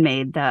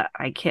handmaid that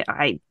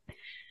I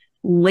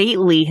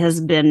lately has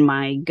been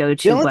my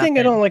go-to. The only thing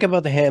I don't like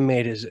about the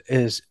handmade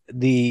is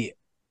the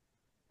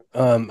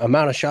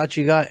amount of shots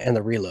you got and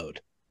the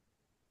reload.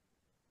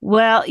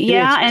 Well,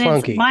 yeah,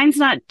 and mine's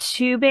not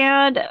too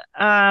bad.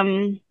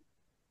 And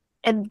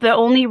the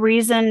only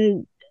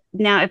reason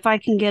now, if I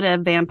can get a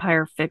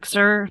vampire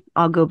fixer,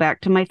 I'll go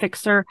back to my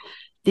fixer.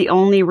 The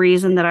only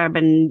reason that I've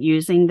been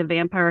using the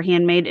vampire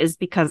handmaid is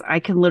because I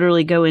can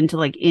literally go into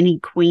like any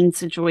queen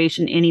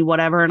situation, any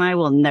whatever, and I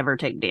will never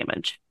take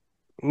damage.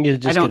 I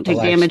don't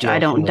take damage. I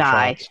don't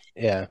die.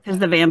 Yeah. Because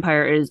the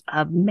vampire is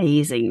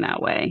amazing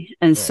that way.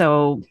 And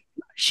so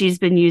she's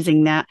been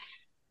using that.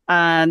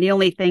 The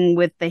only thing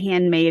with the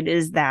handmaid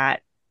is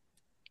that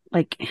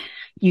like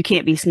you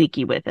can't be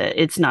sneaky with it.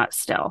 It's not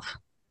stealth.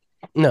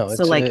 No.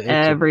 So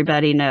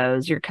everybody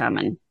knows you're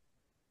coming.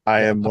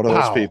 I am one of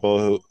those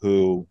people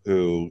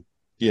who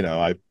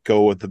I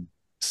go with the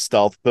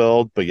stealth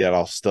build, but yet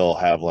I'll still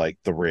have like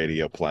the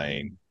radio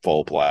playing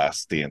full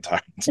blast the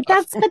entire time.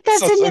 But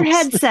that's in your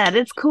headset.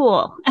 It's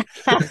cool.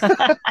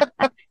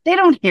 They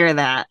don't hear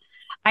that.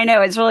 I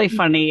know it's really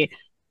funny.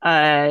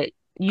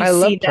 You I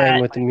love see playing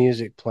that with the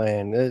music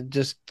playing. It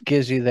just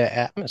gives you the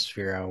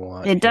atmosphere I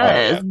want. it Oh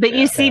does, yeah, but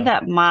you yeah. see Yeah.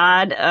 that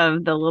mod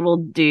of the little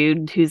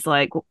dude who's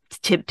like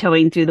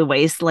tiptoeing through the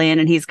wasteland,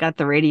 and he's got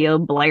the radio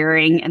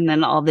blaring, and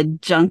then all the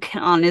junk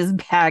on his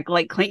back,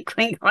 like clink,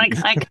 clink, clink,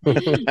 clink.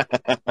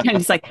 And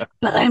he's like,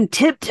 "But I'm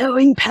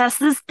tiptoeing past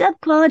this death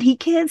clod. He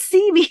can't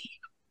see me."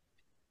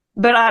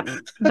 But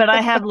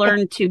I have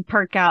learned to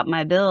perk out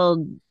my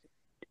build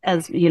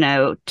as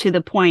to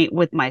the point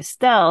with my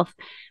stealth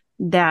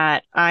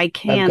that I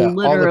I've can got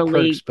all the literally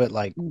perks, but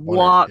like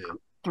one or walk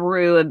two,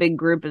 through a big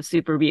group of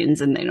super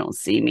mutants and they don't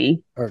see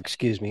me. or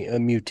excuse me,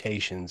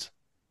 mutations.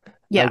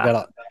 I've Yeah,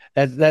 got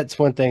that's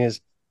one thing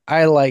is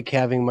I like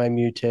having my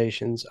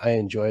mutations. I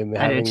enjoy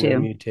I do having my too.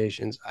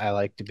 mutations. I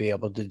like to be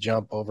able to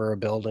jump over a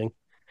building.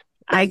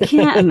 I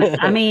can't.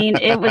 I mean,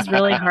 it was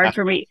really hard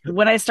for me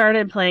when I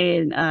started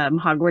playing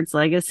Hogwarts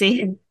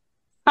Legacy.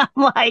 I'm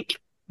like,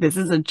 this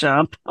is a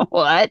jump.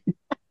 What?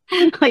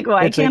 Like,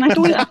 why It's can't like I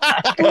jump?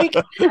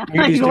 blink.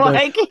 You're Like, used to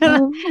going. why can't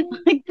I?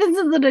 Like, this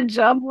isn't a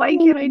jump. Why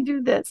can't I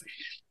do this?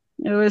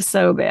 It was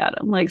so bad.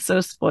 I'm like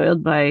so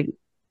spoiled by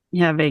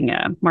having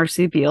a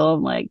marsupial.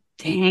 I'm like,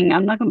 dang,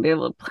 I'm not gonna be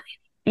able to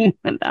play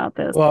without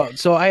this. Well,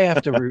 so I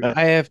have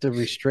to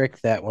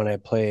restrict that when I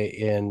play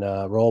in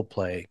role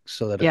play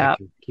so that I Yeah,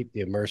 can keep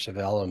the immersive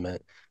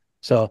element.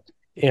 So,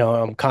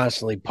 I'm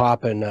constantly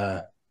popping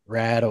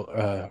Rad-X.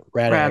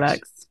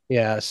 Radix.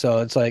 Yeah, so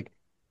it's like,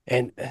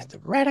 and the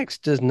Rad-X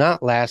does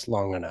not last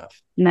long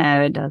enough.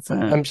 No, it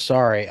doesn't. I'm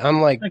sorry.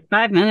 I'm like Like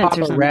 5 minutes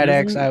or popping something,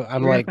 Rad-X. isn't it?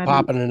 I'm 3 or like 5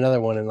 minutes. popping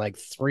another one in like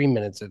 3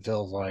 minutes, it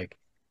feels like,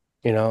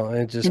 and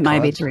it's It just might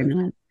be three constant.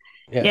 minutes.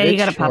 Yeah, Yeah, you it's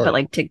got to pop it short,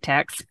 like Tic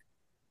Tacs.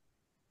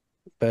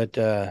 but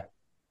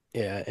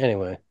yeah,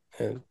 anyway.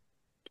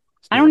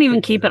 It's I don't neither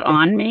even here nor keep it there.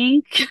 on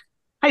me.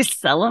 I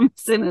sell them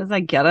as soon as I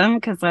get them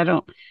because I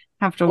don't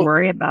have to Well,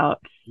 worry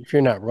about if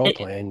you're not role it.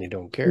 playing, you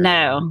don't care.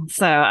 No,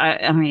 so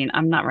I mean,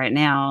 I'm not right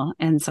now,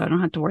 and so I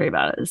don't have to worry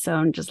about it. So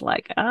I'm just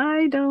like,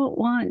 I don't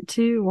want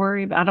to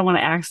worry about. I don't want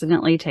to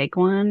accidentally take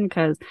one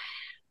because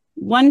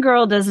one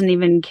girl doesn't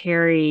even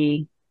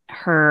carry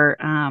her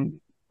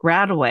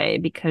rat away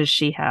because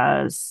she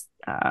has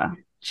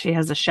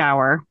a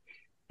shower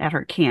at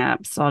her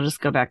camp. So I'll just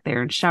go back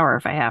there and shower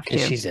if I have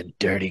Because to. she's a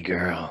dirty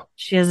girl.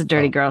 She is a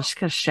dirty Oh. girl. She's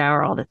gonna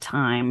shower all the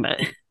time,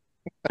 but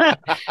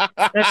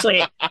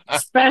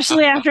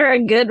especially after a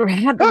good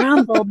Rad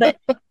Rumble. But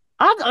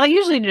I'll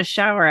usually just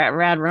shower at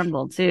Rad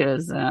Rumble too.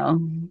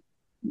 So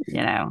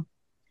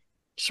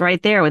just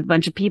right there with a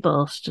bunch of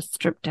people, just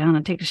strip down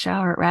and take a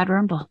shower at Rad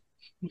Rumble.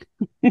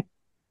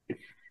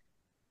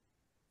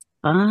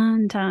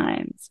 Fun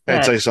times.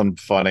 I'd But say something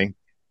funny.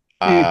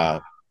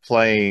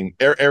 Playing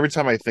every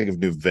time I think of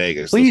New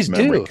Vegas, Please this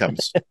memory do.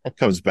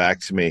 comes back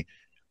to me.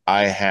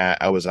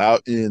 I was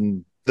out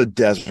in the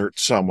desert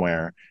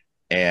somewhere,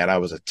 and I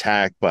was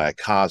attacked by a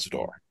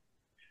Cazador,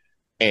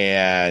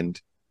 and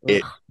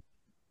it ugh,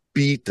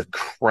 beat the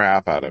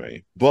crap out of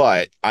me.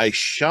 But I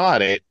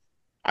shot it.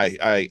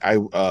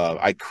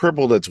 I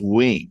crippled its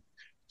wing,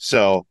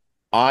 so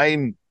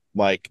I'm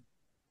like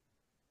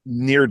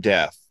near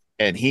death,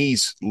 and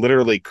he's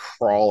literally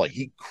crawling.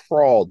 He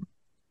crawled.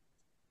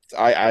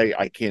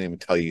 I can't even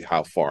tell you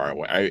how far I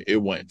went. I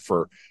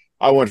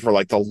went for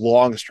like the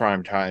longest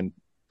time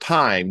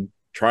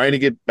trying to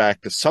get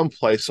back to some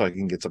place so I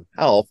can get some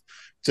health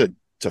to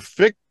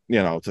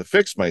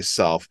fix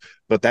myself.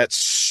 But that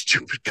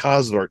stupid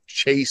Cosmor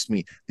chased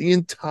me the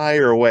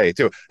entire way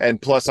too.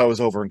 And plus I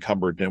was over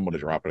encumbered, didn't want to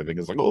drop anything.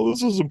 It's like, oh,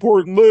 this is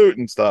important loot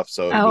and stuff.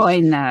 So oh, I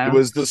it know.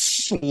 was the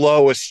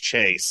slowest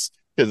chase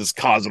because this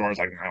Cosmor is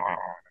like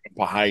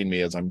behind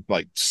me as I'm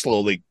like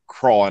slowly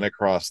crawling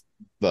across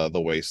the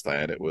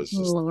wasteland. It was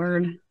just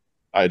Lord.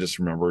 I just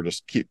remember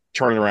just keep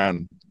turning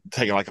around,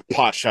 taking like a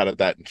pot shot at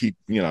that and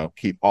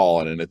keep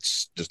hauling, and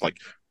it's just like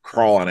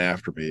crawling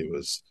after me. It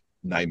was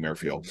nightmare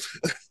fuel.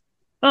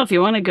 Well, if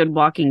you want a good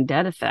Walking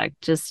Dead effect,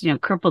 just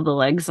cripple the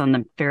legs on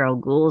the feral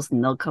ghouls,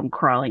 and they'll come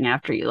crawling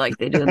after you like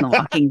they do in The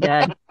Walking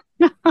Dead.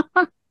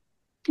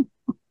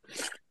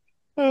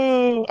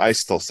 I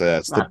still say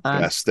that's the Lot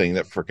fun. best thing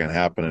that freaking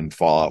happened in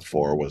Fallout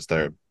 4 was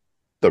the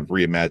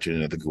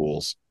reimagining of the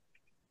ghouls.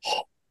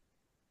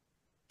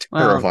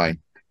 Well,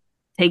 Terrifying.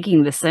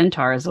 taking the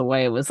centaurs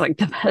away was like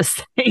the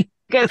best thing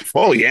because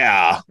Oh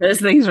yeah.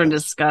 those things were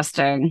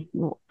disgusting.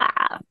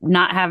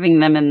 Not having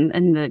them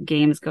in the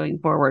games going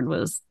forward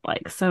was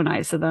like so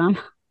nice of them.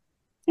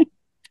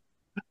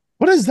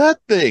 What is that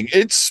thing?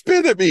 It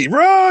spit at me.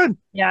 Run!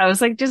 Yeah, it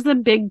was like just a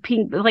big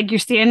pink, like you're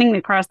standing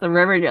across the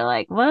river and you're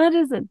like, what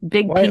is it?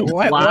 Big pink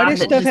Why blob does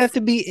that stuff just have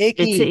to be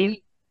spits at icky? you?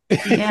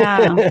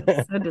 Yeah,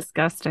 so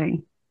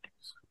disgusting.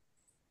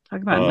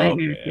 Talk about Oh,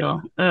 nightmare man.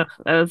 fuel. Ugh,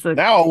 that was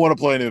Now I want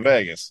to play New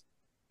Vegas.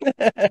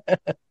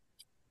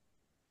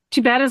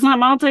 too bad it's not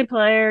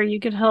multiplayer. You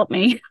could help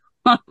me.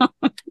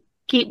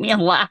 Keep me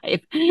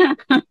alive.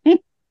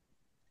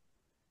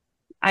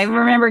 I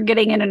remember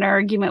getting in an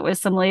argument with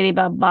some lady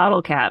about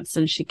bottle caps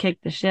and she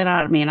kicked the shit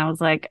out of me and I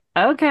was like,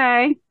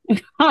 okay.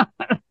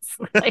 It's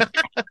like,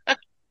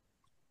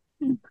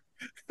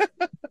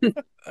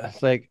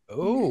 It's like,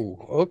 oh,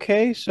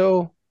 okay,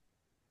 so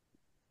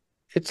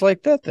it's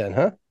like that then,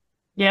 huh?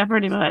 Yeah,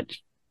 pretty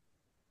much.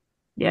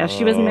 Yeah,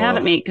 she was mad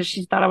at me because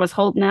she thought I was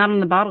holding out on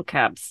the bottle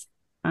caps.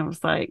 I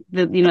was like,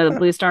 the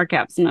Blue Star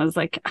caps, and I was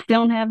like, I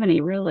don't have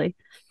any really.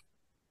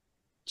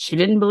 She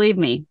didn't believe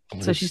me,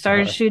 so she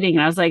started shooting,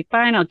 and I was like,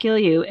 fine, I'll kill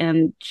you,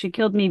 and she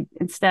killed me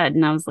instead.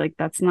 And I was like,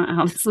 that's not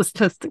how this was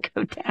supposed to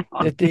go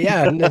down.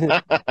 Yeah,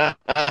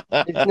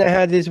 it's not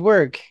how this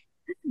work.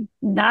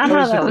 Not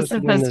how that was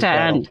supposed to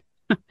end.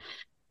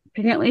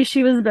 Apparently,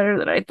 she was better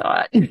than I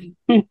thought.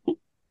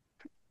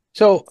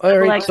 So, all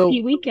right, like so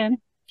weekend.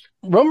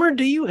 Romer,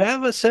 do you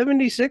have a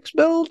 76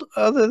 build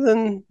other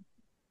than?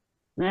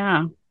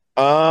 Yeah.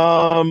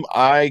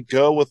 I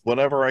go with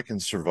whatever I can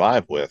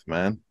survive with,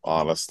 man.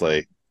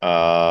 Honestly,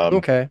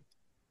 Okay.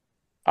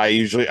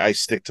 I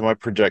stick to my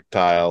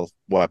projectile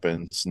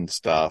weapons and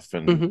stuff,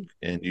 and Mhm.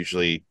 and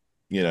usually,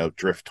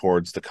 drift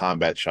towards the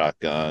combat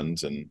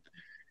shotguns and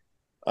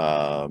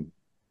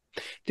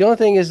The only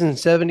thing is in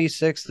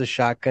 76, the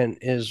shotgun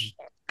is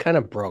kind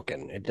of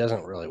broken. It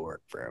doesn't really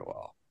work very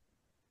well.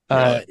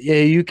 Really?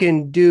 Yeah, you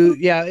can do,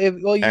 yeah.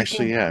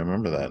 Actually, yeah, I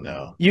remember that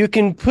now. You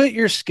can put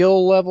your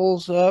skill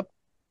levels up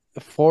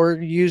for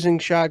using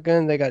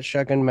shotgun. They got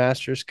shotgun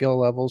master skill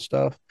level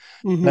stuff,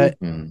 but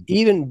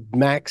even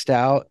maxed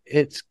out,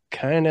 it's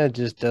kind of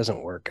just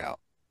doesn't work out.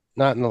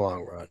 Not in the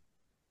long run.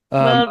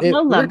 It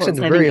low works levels, at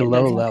the I very think it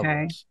low does levels.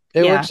 okay.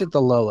 It Yeah. works at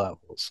the low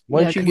levels.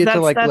 Once you Yeah, get 'cause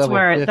to like that's level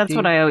where 50, that's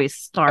what I always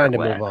start kinda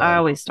with. move on. I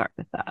always start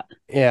with that.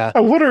 yeah. I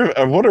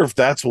wonder if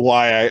that's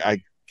why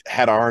I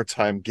had a hard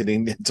time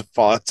getting into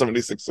Fallout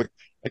 76. Like,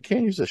 I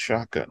can't use a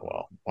shotgun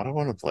well. Why do I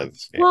want to play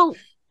this game? Well,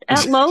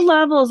 at low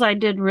levels, I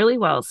did really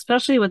well,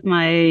 especially with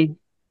my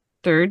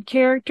third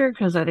character,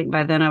 because I think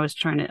by then I was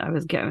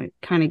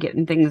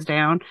getting things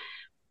down,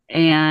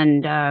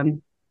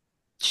 and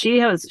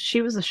she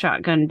was a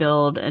shotgun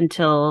build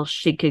until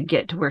she could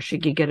get to where she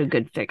could get a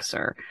good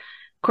fixer.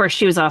 Of course,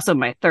 she was also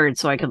my third,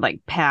 so I could like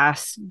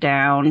pass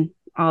down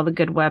all the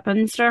good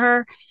weapons to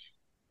her,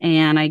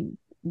 and I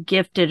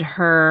gifted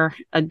her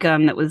a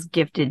gun that was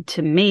gifted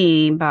to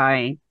me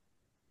by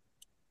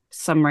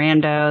some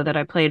rando that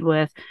I played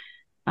with,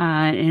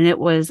 and it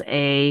was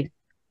a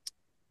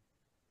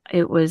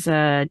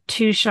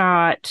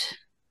 2-shot.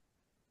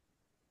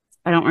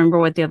 I don't remember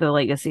what the other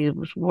legacies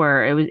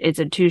were. It's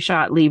a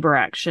 2-shot lever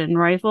action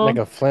rifle, Like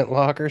a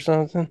flintlock or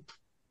something.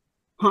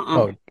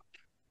 Oh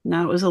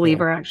no, it was a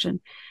lever action,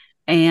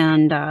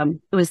 and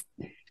it was,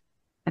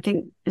 I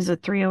think, is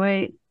it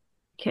 308?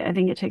 I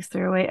think it takes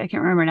 308. I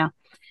can't remember now.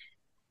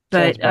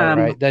 But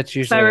right. That's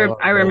usually.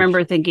 I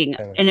remember thinking,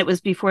 and it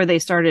was before they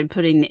started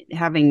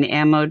having the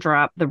ammo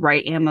drop, the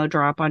right ammo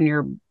drop on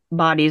your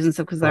bodies and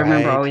stuff. Because I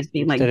remember always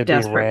being like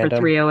desperate for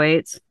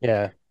 308s.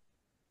 Yeah,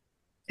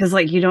 because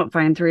like you don't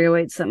find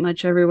 308s that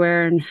much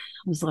everywhere, and I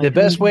was like, the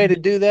best way to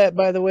do that,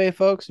 by the way,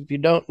 folks, if you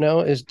don't know,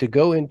 is to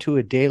go into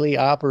a daily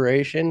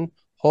operation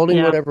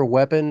holding whatever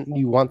weapon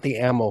you want the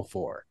ammo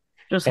for.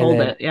 Just hold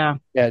it, yeah.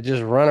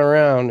 Just run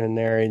around in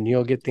there, and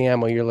you'll get the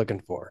ammo you're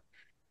looking for.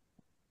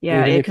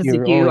 Yeah, because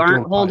if you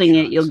aren't holding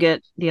it, you'll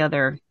get the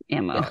other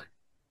ammo.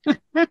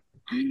 Yeah.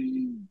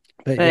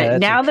 But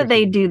now that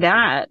they do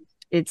that,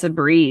 it's a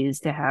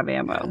breeze to have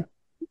ammo. Yeah.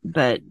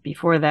 But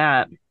before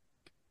that,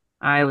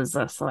 I was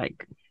just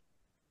like,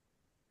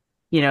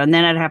 and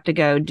then I'd have to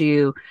go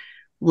do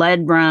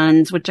lead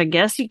runs, which I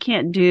guess you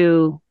can't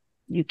do.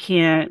 You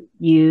can't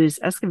use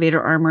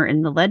excavator armor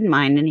in the lead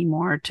mine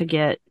anymore to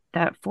get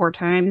that 4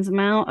 times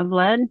amount of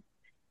lead.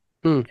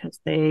 Because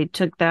they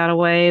took that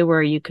away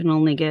where you can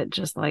only get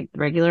just like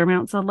regular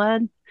amounts of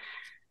lead.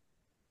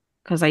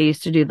 Because I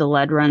used to do the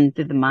lead run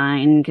through the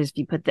mine, because if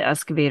you put the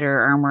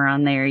excavator armor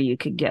on there, you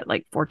could get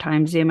like 4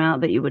 times the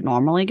amount that you would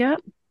normally get,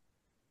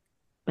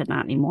 but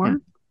not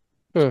anymore.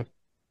 So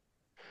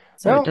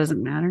it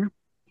doesn't matter.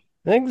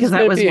 I think this is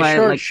going to be a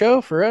short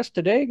show for us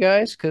today,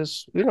 guys,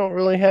 because we don't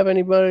really have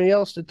anybody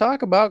else to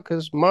talk about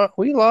because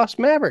we lost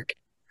Maverick.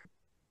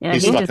 Yeah,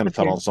 he's stuck in a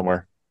tunnel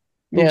somewhere.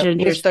 Yeah,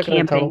 he's stuck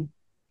in a tunnel.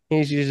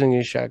 He's using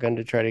his shotgun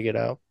to try to get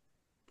out.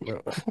 He's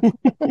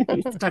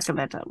stuck in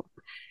that tunnel.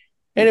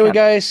 Anyway,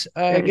 guys,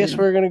 I guess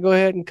we're going to go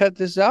ahead and cut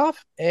this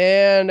off.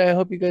 And I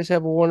hope you guys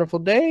have a wonderful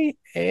day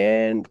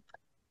and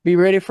be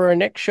ready for our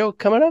next show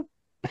coming up.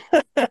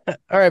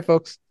 All right,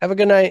 folks. Have a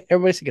good night.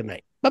 Everybody say good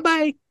night.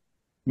 Bye-bye.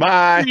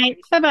 Bye.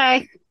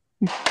 Bye-bye.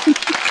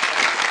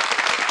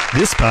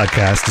 This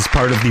podcast is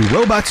part of the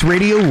Robots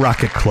Radio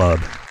Rocket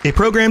Club, a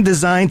program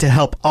designed to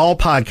help all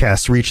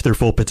podcasts reach their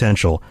full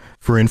potential.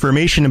 For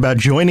information about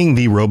joining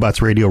the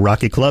Robots Radio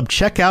Rocket Club,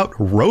 check out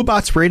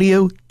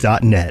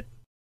robotsradio.net.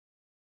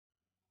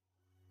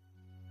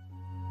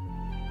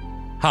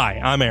 Hi,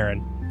 I'm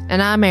Aaron.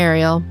 And I'm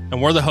Ariel. And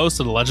we're the hosts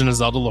of the Legend of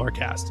Zelda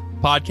Lorecast,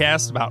 a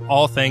podcast about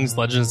all things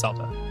Legend of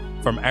Zelda,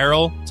 from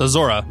Errol to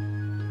Zora,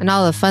 and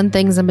all the fun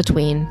things in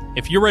between.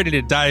 If you're ready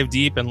to dive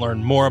deep and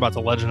learn more about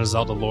the Legend of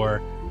Zelda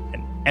lore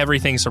and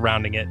everything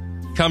surrounding it,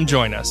 come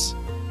join us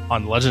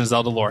on the Legend of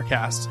Zelda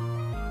Lorecast.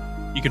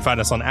 You can find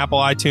us on Apple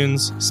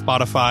iTunes,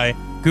 Spotify,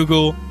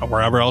 Google, or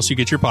wherever else you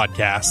get your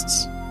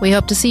podcasts. We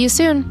hope to see you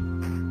soon.